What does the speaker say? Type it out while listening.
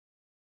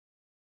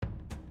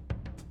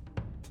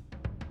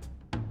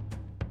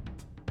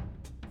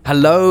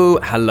Hello,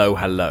 hello,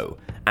 hello,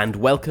 and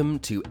welcome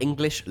to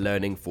English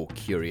Learning for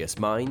Curious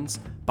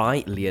Minds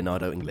by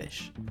Leonardo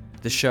English,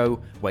 the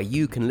show where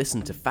you can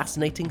listen to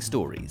fascinating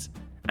stories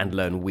and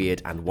learn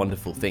weird and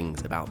wonderful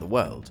things about the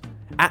world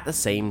at the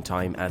same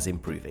time as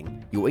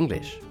improving your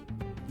English.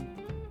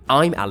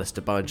 I'm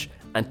Alistair Budge,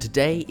 and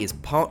today is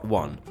part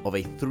one of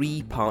a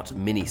 3-part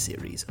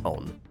mini-series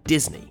on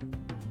Disney.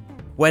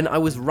 When I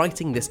was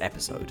writing this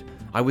episode,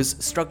 I was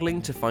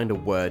struggling to find a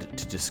word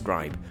to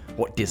describe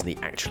what Disney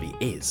actually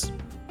is.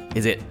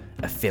 Is it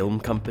a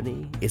film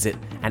company? Is it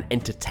an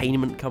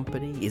entertainment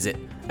company? Is it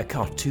a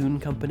cartoon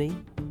company?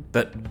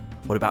 But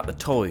what about the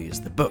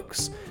toys, the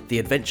books, the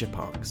adventure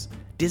parks?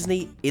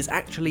 Disney is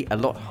actually a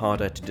lot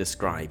harder to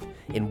describe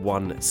in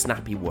one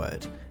snappy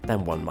word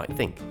than one might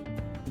think.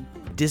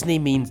 Disney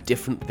means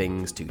different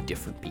things to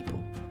different people,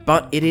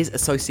 but it is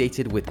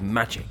associated with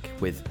magic,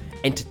 with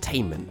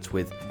entertainment,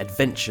 with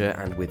adventure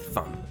and with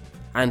fun,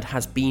 and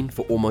has been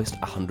for almost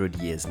 100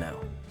 years now.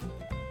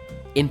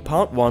 In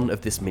part one of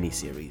this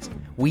mini-series,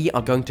 we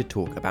are going to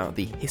talk about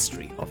the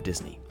history of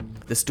Disney,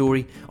 the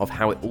story of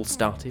how it all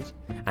started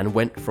and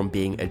went from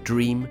being a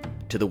dream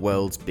to the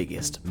world's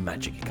biggest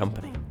magic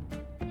company.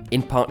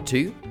 In part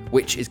two,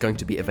 which is going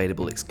to be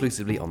available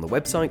exclusively on the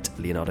website,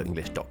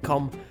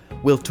 leonardoenglish.com,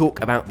 we'll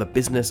talk about the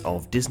business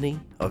of Disney,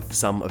 of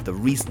some of the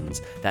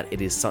reasons that it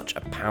is such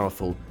a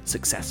powerful,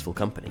 successful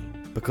company,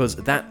 because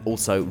that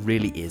also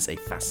really is a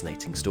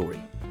fascinating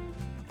story.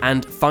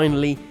 And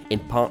finally, in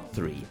part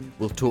three,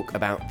 we'll talk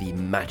about the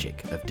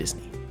magic of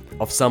Disney,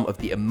 of some of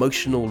the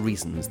emotional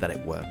reasons that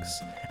it works,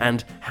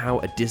 and how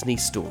a Disney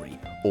story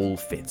all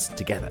fits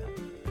together.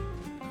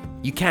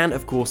 You can,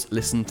 of course,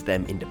 listen to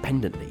them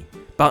independently,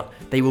 but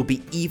they will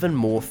be even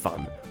more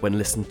fun when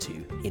listened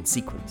to in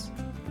sequence.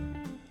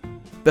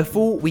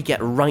 Before we get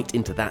right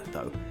into that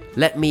though,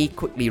 let me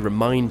quickly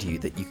remind you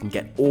that you can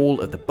get all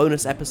of the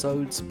bonus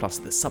episodes, plus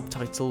the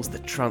subtitles, the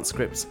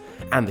transcripts,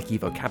 and the key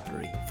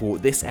vocabulary for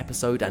this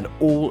episode and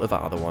all of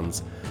our other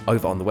ones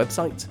over on the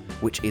website,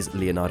 which is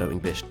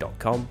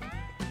leonardoenglish.com.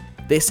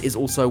 This is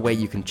also where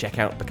you can check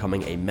out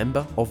becoming a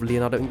member of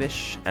Leonardo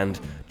English and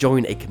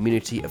join a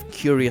community of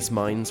curious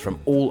minds from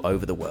all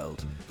over the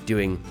world,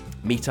 doing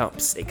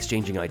meetups,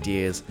 exchanging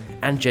ideas,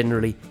 and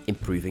generally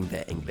improving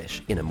their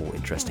English in a more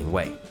interesting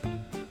way.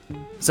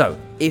 So,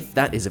 if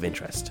that is of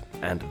interest,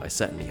 and I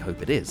certainly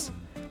hope it is,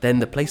 then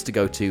the place to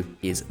go to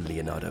is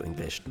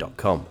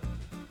leonardoenglish.com.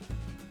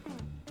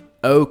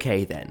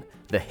 Okay then,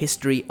 the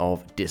history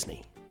of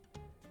Disney.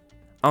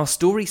 Our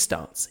story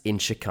starts in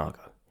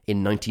Chicago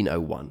in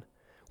 1901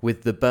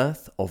 with the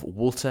birth of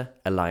Walter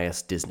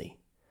Elias Disney,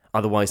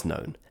 otherwise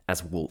known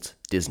as Walt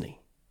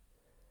Disney.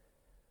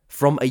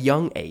 From a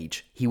young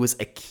age, he was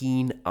a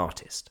keen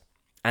artist,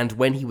 and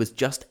when he was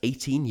just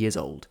 18 years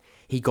old,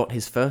 he got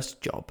his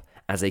first job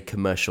as a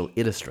commercial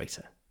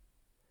illustrator.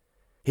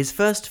 His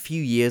first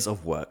few years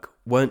of work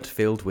weren't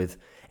filled with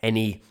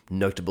any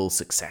notable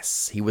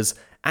success. He was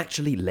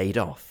actually laid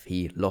off.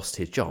 He lost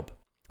his job,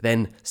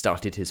 then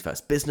started his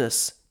first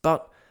business,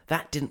 but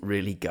that didn't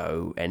really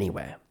go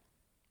anywhere.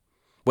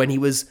 When he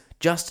was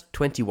just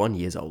 21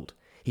 years old,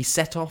 he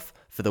set off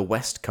for the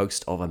west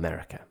coast of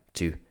America,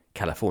 to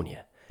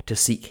California, to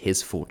seek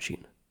his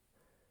fortune.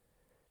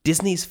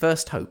 Disney's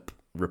first hope,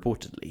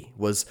 reportedly,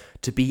 was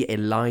to be a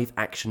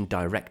live-action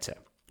director,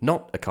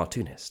 not a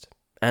cartoonist,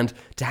 and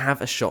to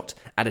have a shot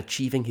at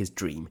achieving his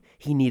dream,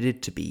 he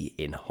needed to be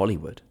in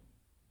Hollywood.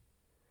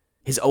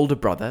 His older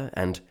brother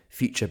and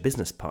future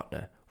business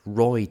partner,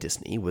 Roy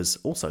Disney, was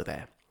also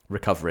there,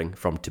 recovering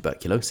from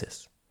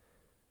tuberculosis.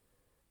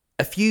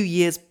 A few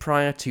years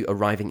prior to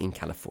arriving in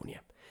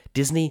California,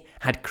 Disney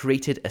had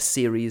created a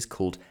series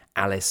called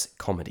Alice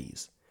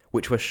Comedies,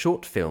 which were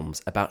short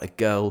films about a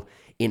girl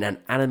in an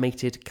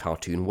animated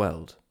cartoon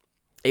world.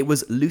 It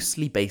was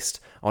loosely based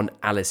on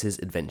Alice's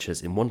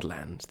Adventures in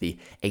Wonderland, the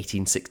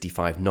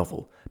 1865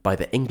 novel by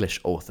the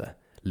English author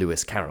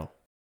Lewis Carroll.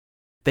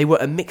 They were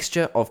a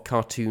mixture of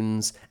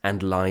cartoons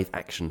and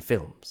live-action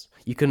films.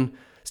 You can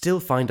still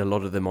find a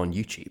lot of them on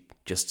YouTube.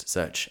 Just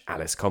search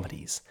Alice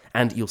Comedies,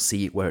 and you'll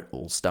see where it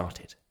all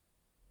started.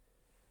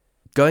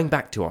 Going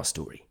back to our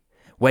story,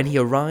 when he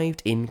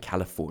arrived in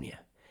California,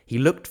 he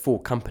looked for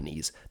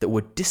companies that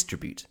would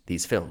distribute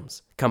these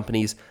films,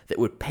 companies that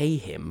would pay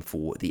him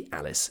for the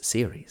Alice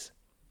series.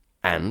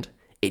 And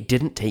it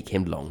didn't take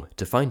him long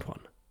to find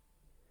one.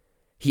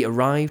 He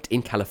arrived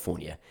in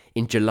California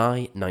in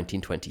July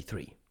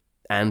 1923,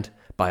 and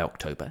by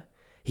October,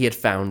 he had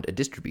found a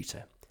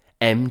distributor,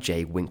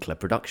 M.J. Winkler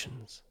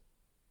Productions.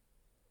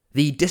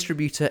 The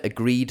distributor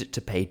agreed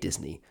to pay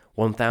Disney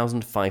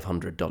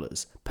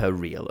 $1,500 per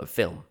reel of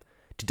film,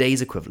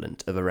 today's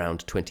equivalent of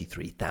around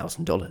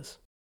 $23,000.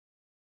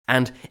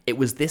 And it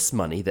was this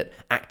money that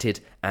acted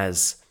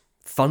as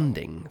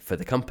funding for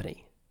the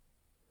company.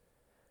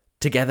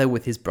 Together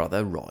with his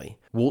brother Roy,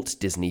 Walt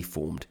Disney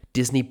formed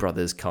Disney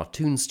Brothers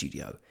Cartoon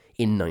Studio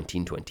in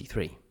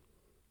 1923.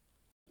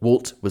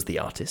 Walt was the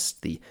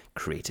artist, the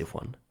creative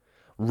one.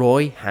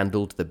 Roy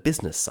handled the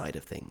business side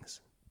of things.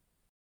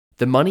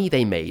 The money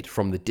they made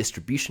from the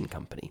distribution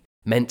company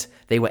meant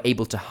they were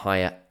able to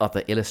hire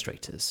other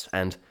illustrators,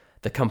 and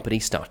the company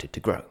started to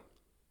grow.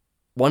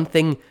 One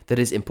thing that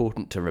is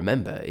important to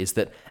remember is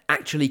that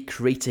actually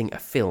creating a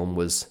film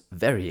was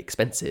very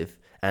expensive,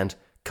 and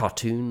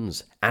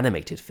cartoons,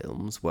 animated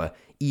films, were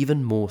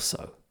even more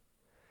so.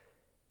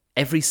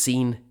 Every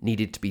scene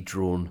needed to be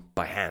drawn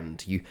by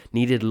hand. You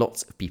needed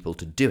lots of people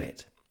to do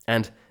it,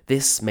 and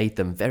this made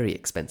them very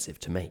expensive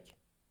to make.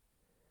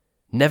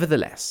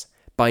 Nevertheless,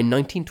 by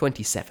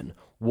 1927,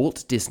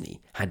 Walt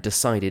Disney had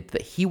decided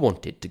that he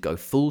wanted to go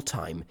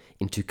full-time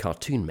into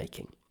cartoon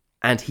making,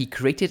 and he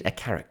created a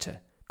character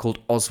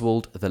called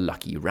Oswald the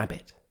Lucky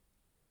Rabbit.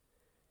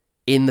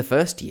 In the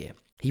first year,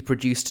 he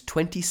produced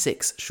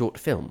 26 short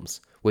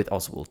films with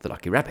Oswald the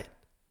Lucky Rabbit.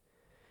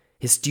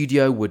 His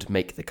studio would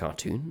make the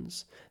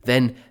cartoons,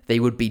 then they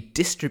would be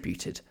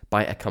distributed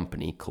by a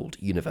company called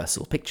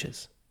Universal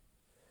Pictures.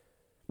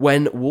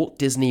 When Walt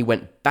Disney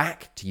went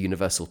back to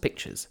Universal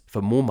Pictures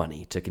for more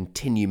money to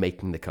continue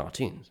making the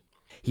cartoons,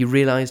 he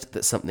realized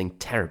that something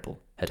terrible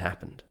had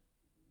happened.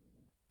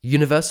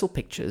 Universal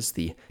Pictures,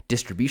 the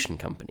distribution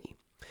company,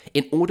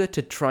 in order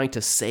to try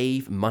to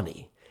save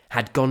money,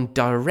 had gone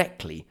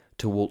directly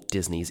to Walt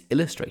Disney's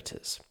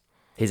illustrators,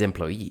 his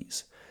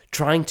employees,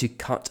 trying to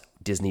cut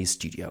Disney's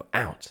studio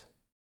out.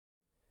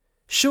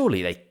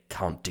 Surely they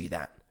can't do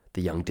that,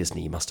 the young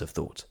Disney must have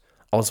thought.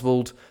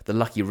 Oswald the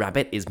Lucky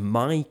Rabbit is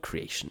my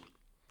creation.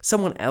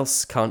 Someone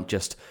else can't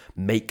just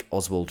make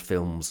Oswald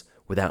films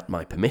without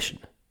my permission.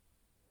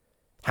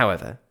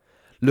 However,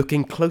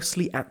 looking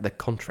closely at the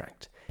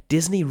contract,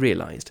 Disney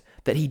realized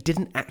that he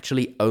didn't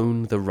actually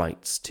own the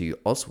rights to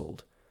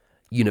Oswald.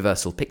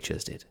 Universal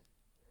Pictures did.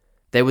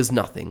 There was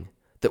nothing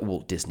that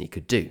Walt Disney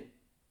could do.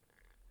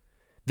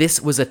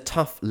 This was a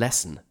tough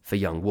lesson for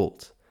young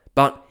Walt,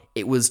 but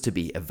it was to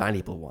be a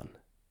valuable one.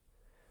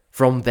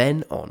 From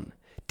then on,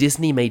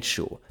 Disney made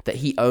sure that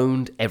he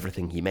owned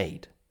everything he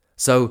made,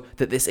 so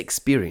that this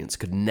experience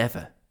could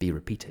never be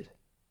repeated.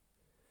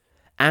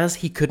 As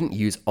he couldn't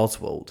use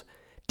Oswald,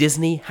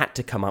 Disney had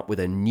to come up with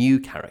a new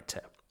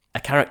character, a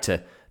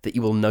character that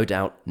you will no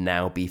doubt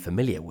now be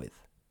familiar with,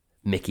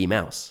 Mickey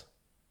Mouse.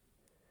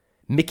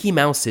 Mickey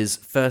Mouse's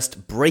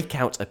first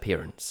breakout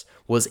appearance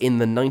was in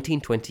the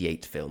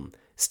 1928 film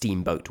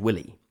Steamboat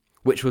Willie,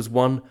 which was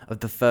one of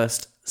the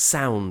first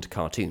sound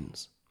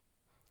cartoons.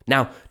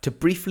 Now, to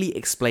briefly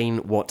explain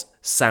what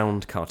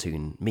sound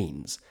cartoon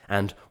means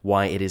and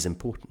why it is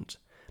important,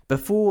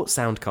 before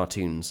sound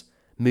cartoons,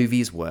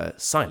 movies were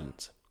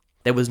silent.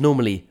 There was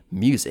normally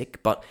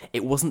music, but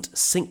it wasn't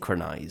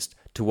synchronized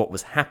to what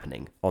was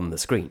happening on the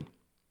screen.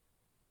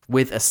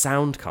 With a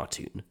sound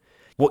cartoon,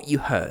 what you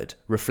heard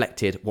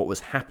reflected what was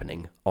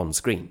happening on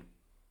screen.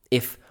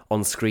 If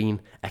on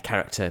screen a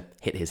character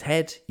hit his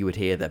head, you would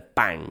hear the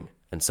bang,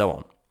 and so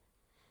on.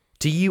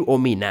 To you or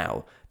me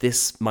now,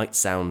 this might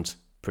sound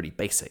pretty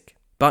basic,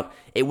 but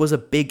it was a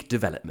big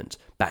development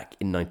back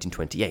in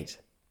 1928.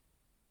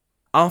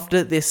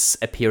 After this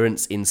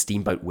appearance in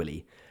Steamboat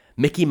Willie,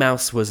 Mickey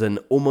Mouse was an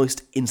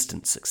almost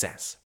instant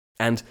success,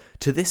 and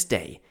to this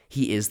day,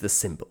 he is the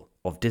symbol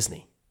of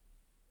Disney.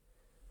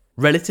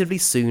 Relatively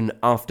soon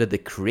after the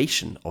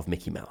creation of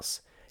Mickey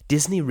Mouse,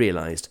 Disney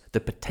realized the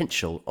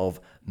potential of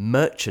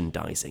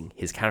merchandising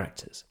his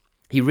characters.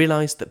 He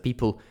realized that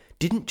people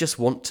didn't just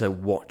want to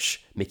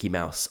watch Mickey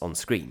Mouse on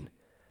screen.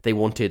 They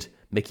wanted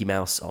Mickey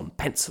Mouse on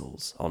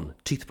pencils, on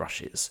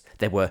toothbrushes.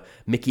 There were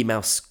Mickey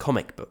Mouse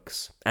comic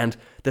books, and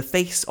the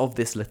face of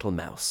this little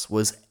mouse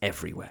was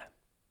everywhere.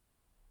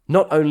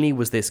 Not only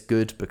was this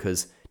good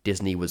because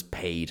Disney was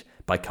paid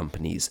by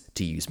companies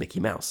to use Mickey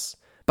Mouse,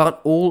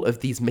 but all of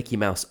these Mickey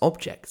Mouse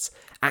objects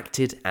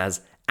acted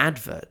as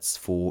adverts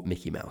for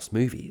Mickey Mouse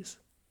movies.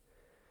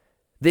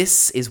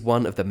 This is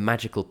one of the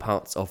magical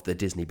parts of the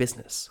Disney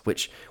business,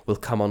 which we'll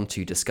come on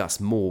to discuss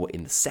more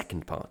in the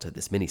second part of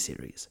this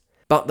miniseries.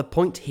 But the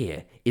point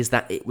here is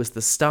that it was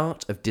the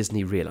start of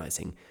Disney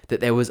realizing that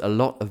there was a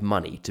lot of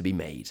money to be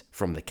made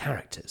from the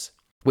characters,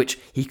 which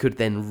he could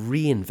then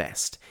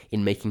reinvest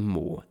in making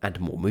more and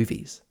more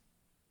movies.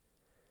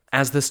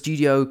 As the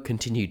studio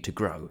continued to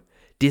grow,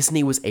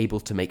 Disney was able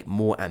to make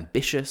more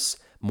ambitious,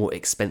 more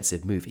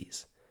expensive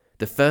movies,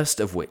 the first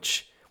of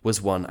which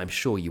was one I'm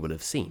sure you will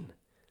have seen,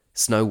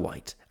 Snow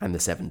White and the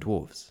Seven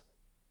Dwarfs.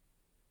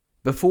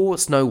 Before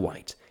Snow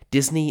White,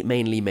 Disney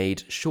mainly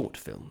made short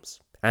films,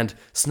 and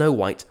Snow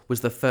White was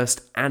the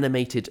first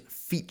animated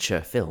feature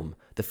film,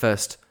 the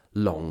first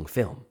long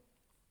film.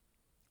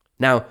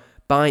 Now,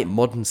 by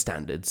modern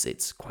standards,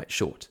 it's quite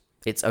short.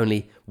 It's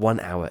only 1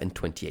 hour and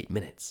 28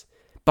 minutes.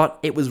 But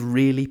it was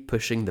really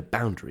pushing the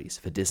boundaries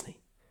for Disney.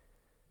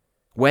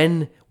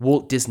 When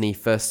Walt Disney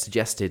first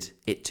suggested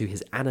it to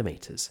his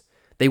animators,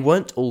 they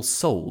weren't all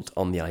sold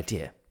on the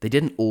idea. They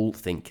didn't all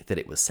think that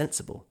it was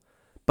sensible.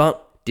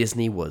 But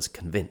Disney was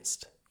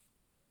convinced.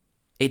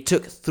 It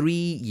took 3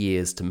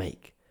 years to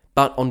make,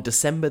 but on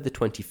December the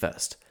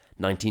 21st,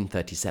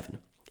 1937,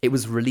 it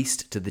was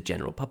released to the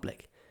general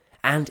public,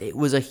 and it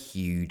was a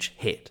huge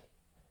hit.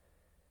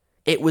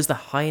 It was the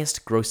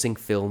highest grossing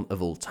film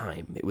of all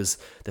time. It was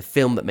the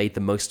film that made the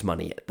most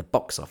money at the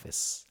box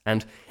office.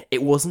 And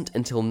it wasn't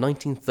until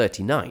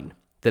 1939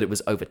 that it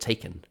was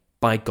overtaken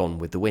by Gone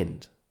with the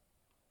Wind.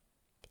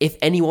 If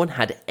anyone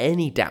had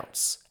any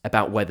doubts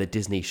about whether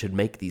Disney should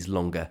make these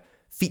longer,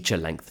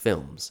 feature-length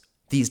films,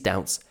 these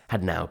doubts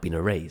had now been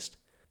erased.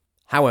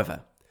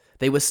 However,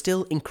 they were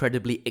still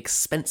incredibly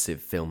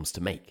expensive films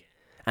to make,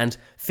 and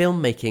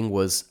filmmaking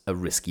was a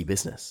risky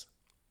business.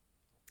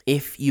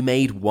 If you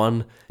made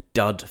one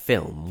dud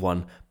film,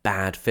 one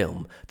bad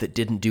film that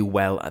didn't do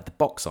well at the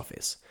box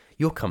office,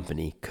 your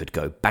company could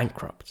go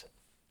bankrupt.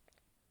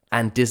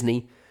 And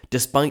Disney,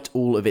 despite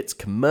all of its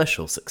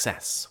commercial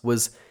success,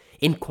 was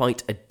in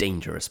quite a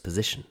dangerous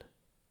position.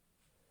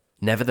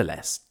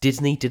 Nevertheless,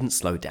 Disney didn't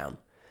slow down,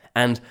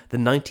 and the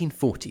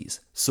 1940s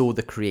saw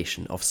the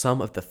creation of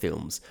some of the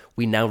films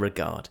we now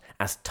regard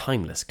as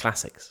timeless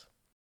classics.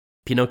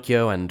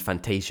 Pinocchio and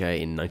Fantasia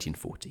in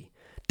 1940,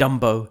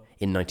 Dumbo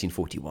in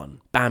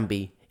 1941,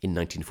 Bambi in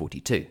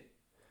 1942.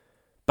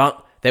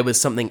 But there was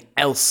something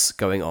else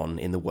going on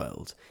in the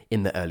world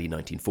in the early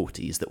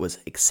 1940s that was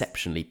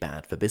exceptionally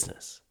bad for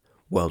business: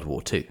 World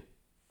War II.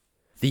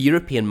 The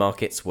European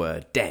markets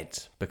were dead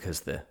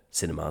because the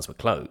cinemas were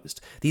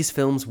closed. These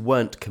films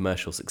weren't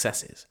commercial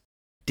successes.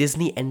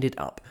 Disney ended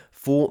up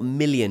 $4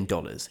 million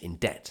in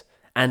debt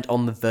and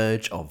on the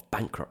verge of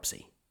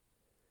bankruptcy.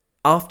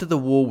 After the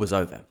war was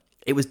over,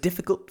 it was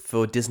difficult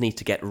for Disney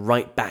to get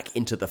right back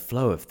into the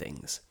flow of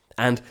things,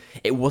 and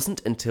it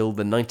wasn't until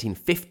the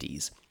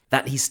 1950s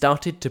that he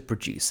started to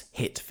produce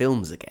hit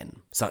films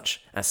again,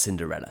 such as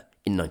Cinderella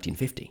in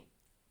 1950.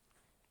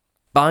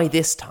 By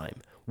this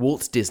time,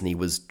 Walt Disney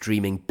was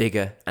dreaming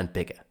bigger and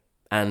bigger,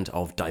 and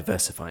of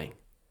diversifying.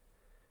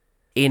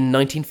 In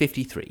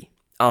 1953,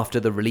 after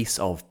the release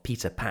of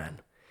Peter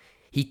Pan,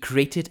 he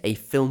created a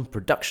film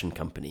production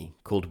company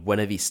called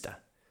Buena Vista,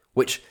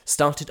 which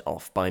started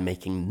off by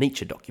making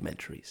nature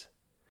documentaries.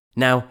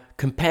 Now,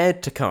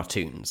 compared to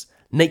cartoons,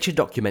 nature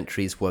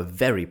documentaries were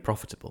very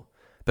profitable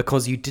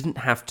because you didn't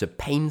have to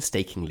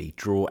painstakingly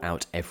draw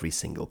out every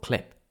single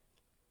clip.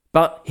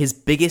 But his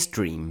biggest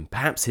dream,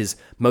 perhaps his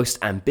most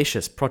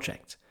ambitious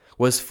project,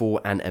 was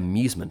for an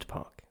amusement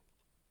park.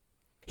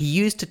 He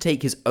used to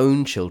take his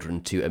own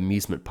children to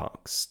amusement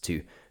parks,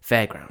 to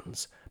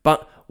fairgrounds,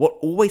 but what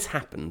always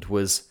happened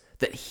was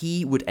that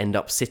he would end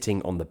up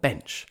sitting on the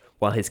bench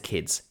while his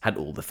kids had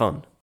all the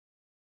fun.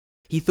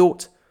 He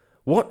thought,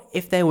 what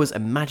if there was a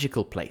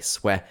magical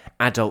place where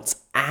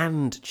adults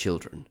and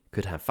children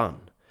could have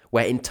fun,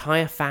 where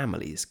entire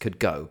families could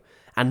go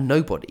and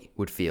nobody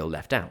would feel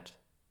left out?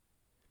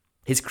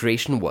 His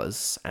creation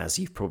was, as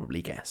you've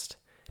probably guessed,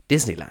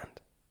 Disneyland.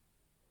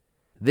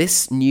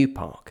 This new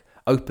park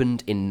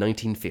opened in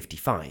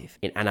 1955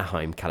 in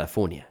Anaheim,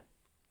 California.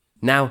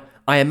 Now,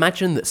 I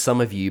imagine that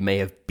some of you may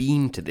have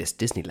been to this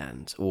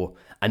Disneyland or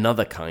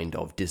another kind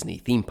of Disney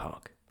theme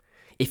park.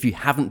 If you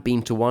haven't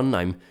been to one,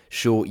 I'm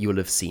sure you'll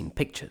have seen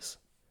pictures.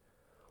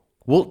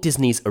 Walt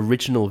Disney's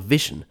original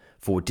vision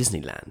for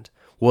Disneyland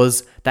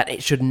was that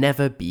it should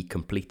never be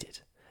completed,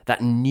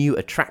 that new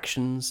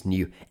attractions,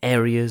 new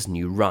areas,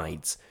 new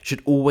rides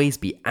should always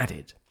be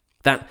added,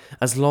 that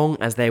as long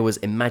as there was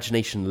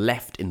imagination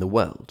left in the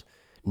world,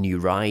 new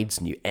rides,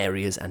 new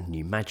areas, and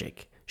new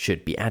magic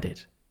should be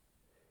added.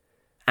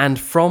 And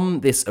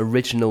from this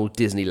original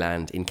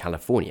Disneyland in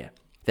California,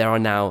 there are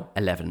now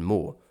 11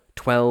 more,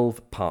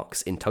 12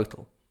 parks in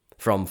total,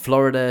 from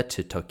Florida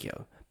to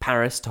Tokyo,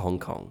 Paris to Hong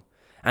Kong,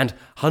 and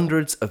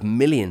hundreds of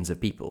millions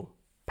of people,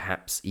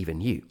 perhaps even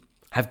you,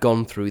 have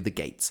gone through the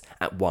gates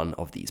at one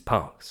of these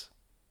parks.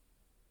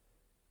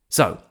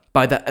 So,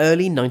 by the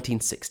early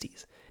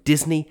 1960s,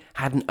 Disney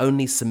hadn't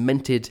only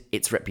cemented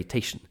its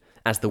reputation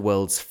as the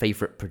world's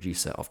favourite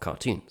producer of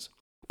cartoons,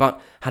 but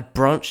had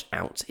branched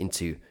out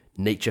into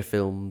nature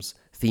films,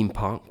 theme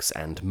parks,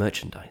 and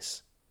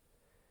merchandise.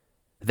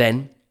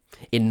 Then,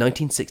 in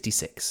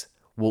 1966,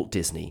 Walt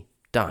Disney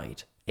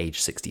died,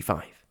 aged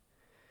 65.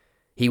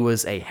 He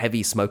was a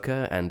heavy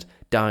smoker and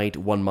died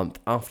 1 month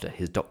after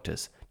his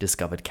doctors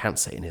discovered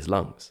cancer in his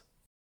lungs.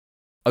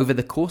 Over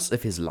the course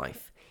of his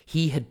life,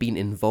 he had been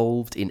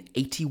involved in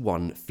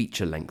 81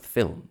 feature-length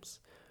films,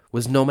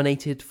 was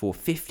nominated for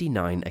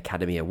 59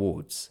 Academy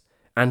Awards,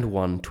 and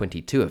won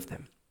 22 of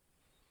them.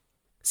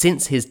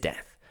 Since his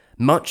death,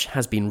 much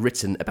has been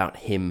written about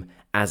him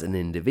as an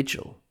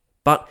individual,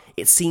 but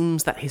it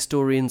seems that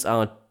historians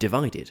are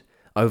divided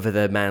over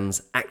the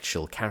man's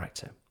actual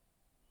character.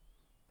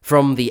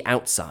 From the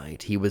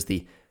outside, he was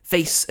the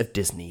face of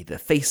Disney, the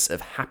face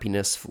of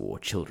happiness for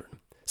children,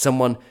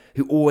 someone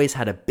who always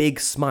had a big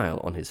smile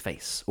on his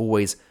face,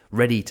 always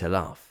ready to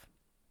laugh.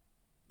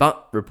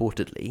 But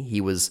reportedly,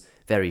 he was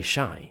very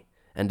shy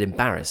and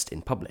embarrassed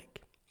in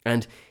public,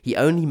 and he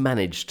only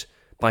managed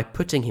by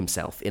putting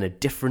himself in a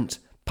different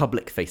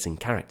public-facing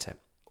character,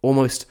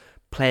 almost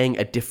playing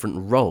a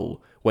different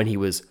role when he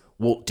was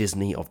Walt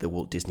Disney of the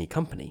Walt Disney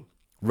Company,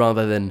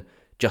 rather than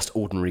just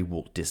ordinary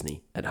Walt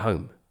Disney at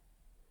home.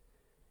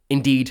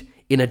 Indeed,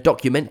 in a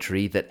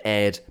documentary that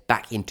aired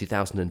back in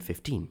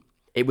 2015,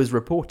 it was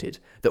reported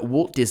that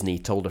Walt Disney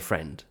told a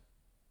friend,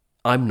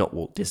 "I'm not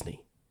Walt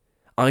Disney.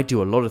 I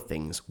do a lot of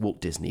things Walt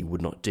Disney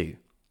would not do.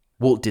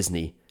 Walt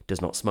Disney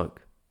does not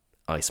smoke.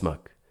 I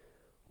smoke.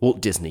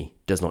 Walt Disney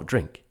does not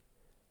drink.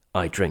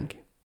 I drink."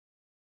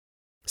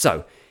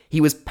 So,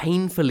 he was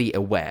painfully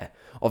aware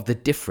of the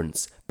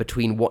difference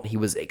between what he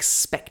was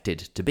expected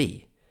to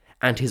be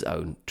and his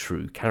own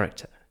true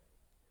character.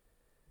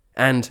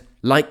 And,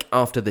 like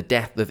after the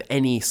death of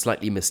any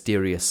slightly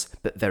mysterious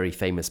but very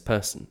famous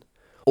person,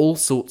 all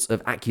sorts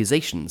of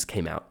accusations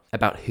came out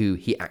about who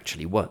he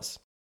actually was.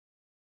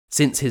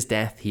 Since his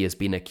death, he has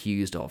been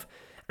accused of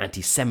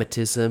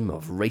anti-Semitism,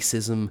 of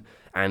racism,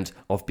 and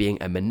of being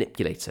a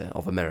manipulator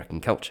of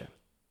American culture.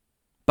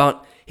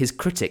 But his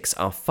critics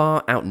are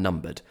far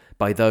outnumbered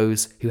by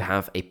those who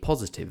have a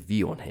positive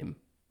view on him,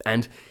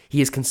 and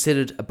he is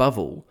considered above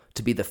all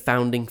to be the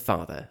founding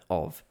father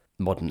of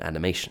modern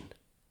animation.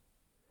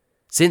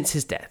 Since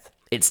his death,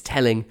 it's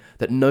telling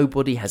that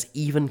nobody has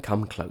even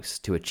come close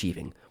to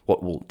achieving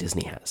what Walt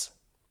Disney has.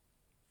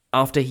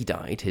 After he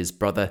died, his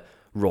brother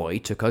Roy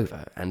took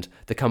over, and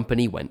the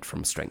company went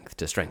from strength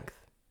to strength.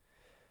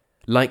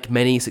 Like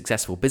many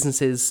successful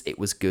businesses, it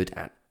was good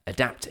at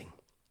adapting.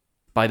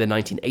 By the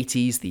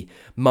 1980s, the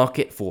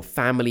market for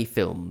family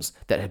films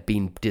that had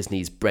been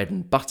Disney's bread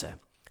and butter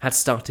had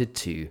started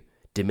to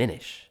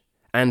diminish,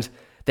 and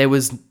there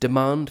was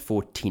demand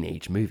for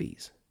teenage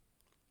movies.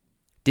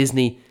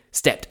 Disney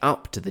stepped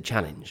up to the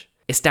challenge,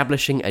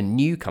 establishing a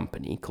new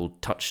company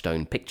called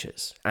Touchstone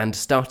Pictures and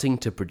starting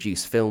to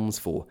produce films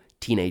for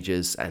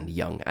teenagers and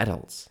young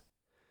adults.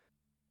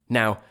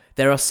 Now,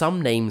 there are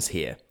some names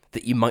here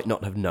that you might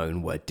not have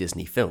known were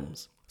Disney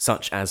films,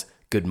 such as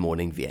Good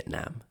Morning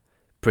Vietnam,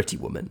 Pretty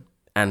Woman,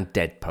 and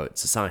Dead Poets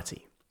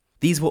Society.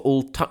 These were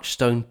all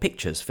Touchstone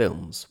Pictures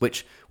films,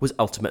 which was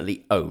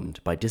ultimately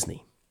owned by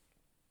Disney.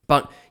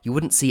 But you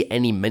wouldn't see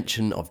any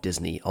mention of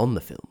Disney on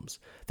the films.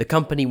 The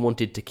company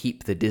wanted to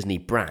keep the Disney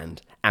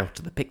brand out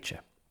of the picture,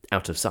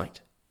 out of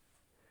sight.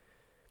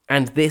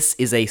 And this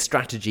is a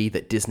strategy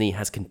that Disney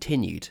has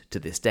continued to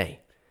this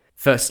day.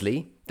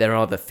 Firstly, there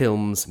are the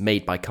films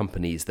made by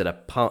companies that are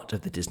part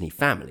of the Disney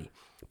family,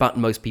 but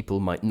most people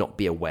might not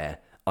be aware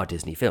are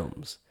Disney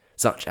films,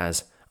 such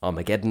as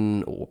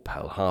Armageddon or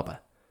Pearl Harbor.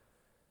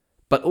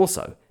 But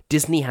also,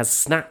 Disney has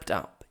snapped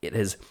up. It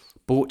has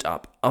bought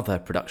up other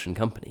production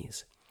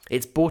companies.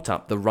 It's bought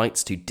up the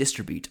rights to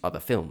distribute other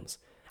films,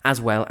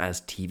 as well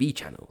as TV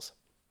channels.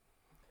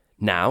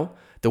 Now,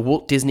 the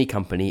Walt Disney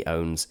Company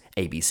owns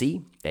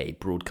ABC, a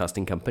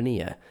broadcasting company,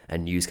 a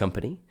news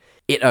company.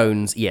 It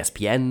owns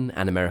ESPN,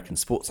 an American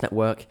sports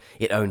network.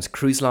 It owns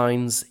cruise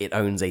lines. It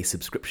owns a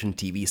subscription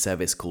TV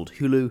service called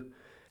Hulu.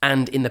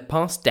 And in the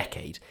past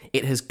decade,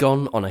 it has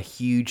gone on a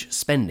huge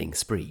spending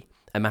spree,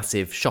 a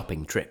massive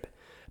shopping trip,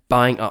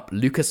 buying up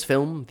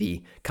Lucasfilm,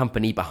 the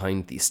company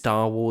behind the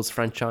Star Wars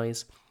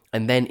franchise,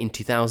 and then in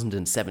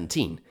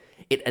 2017,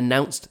 it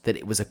announced that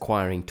it was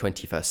acquiring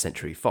 21st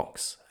Century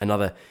Fox,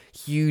 another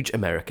huge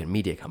American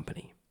media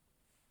company.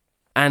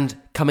 And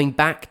coming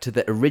back to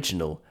the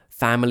original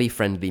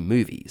family-friendly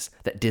movies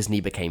that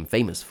Disney became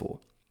famous for,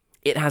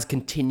 it has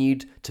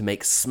continued to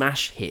make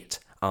smash hit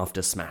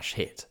after smash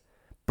hit,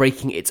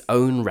 breaking its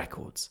own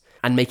records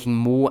and making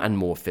more and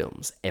more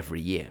films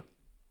every year.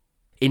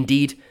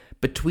 Indeed,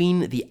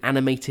 between the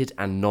animated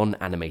and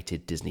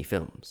non-animated Disney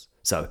films,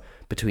 so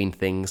between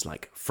things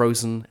like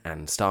Frozen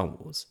and Star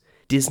Wars,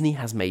 Disney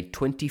has made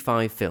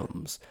 25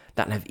 films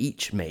that have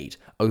each made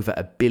over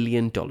 $1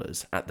 billion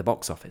at the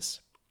box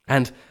office.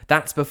 And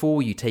that's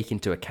before you take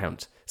into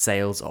account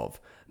sales of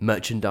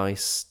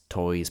merchandise,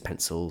 toys,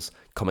 pencils,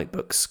 comic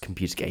books,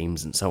 computer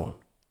games, and so on.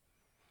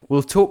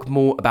 We'll talk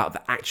more about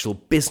the actual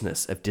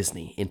business of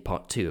Disney in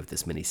part 2 of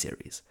this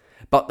miniseries,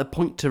 but the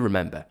point to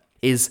remember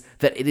is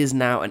that it is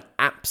now an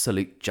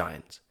absolute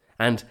giant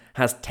and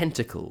has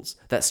tentacles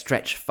that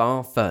stretch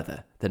far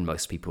further than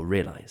most people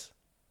realise.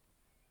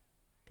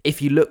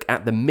 If you look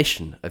at the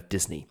mission of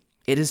Disney,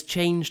 it has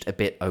changed a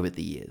bit over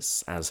the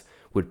years, as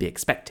would be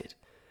expected,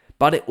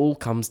 but it all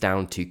comes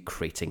down to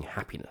creating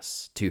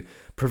happiness, to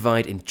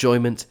provide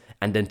enjoyment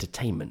and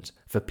entertainment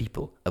for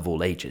people of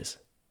all ages.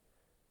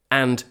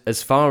 And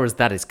as far as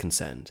that is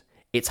concerned,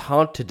 it's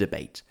hard to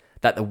debate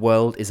that the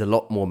world is a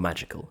lot more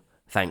magical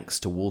thanks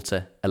to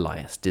Walter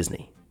Elias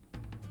Disney.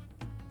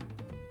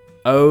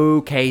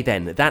 Okay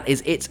then, that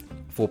is it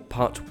for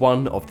part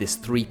 1 of this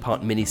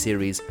 3-part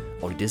miniseries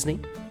on Disney.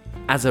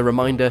 As a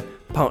reminder,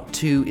 part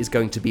 2 is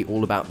going to be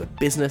all about the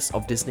business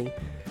of Disney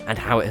and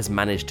how it has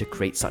managed to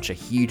create such a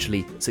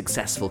hugely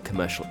successful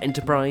commercial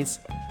enterprise.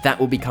 That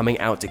will be coming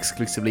out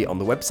exclusively on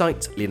the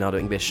website,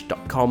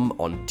 leonardoenglish.com,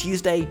 on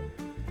Tuesday.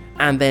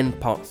 And then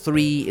part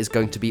 3 is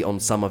going to be on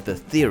some of the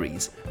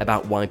theories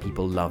about why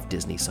people love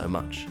Disney so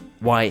much,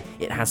 why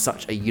it has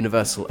such a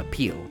universal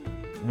appeal,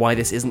 why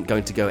this isn't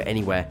going to go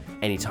anywhere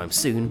anytime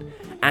soon,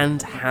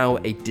 and how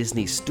a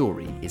Disney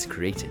story is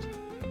created.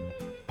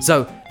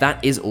 So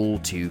that is all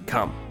to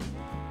come.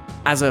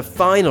 As a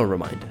final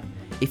reminder,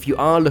 if you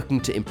are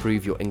looking to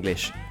improve your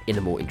English in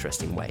a more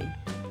interesting way,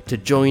 to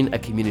join a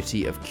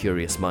community of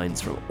curious minds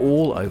from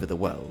all over the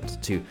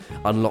world, to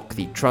unlock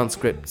the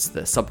transcripts,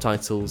 the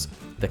subtitles,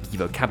 the key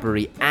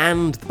vocabulary,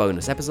 and the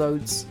bonus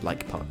episodes,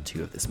 like part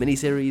 2 of this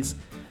miniseries,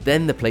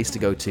 then the place to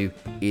go to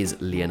is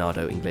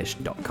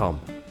leonardoenglish.com.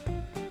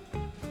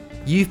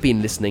 You've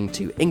been listening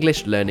to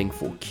English Learning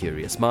for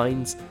Curious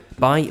Minds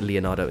by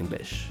Leonardo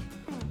English.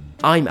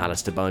 I'm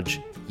Alistair Budge,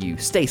 you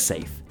stay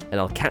safe, and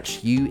I'll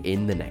catch you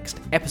in the next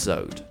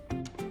episode.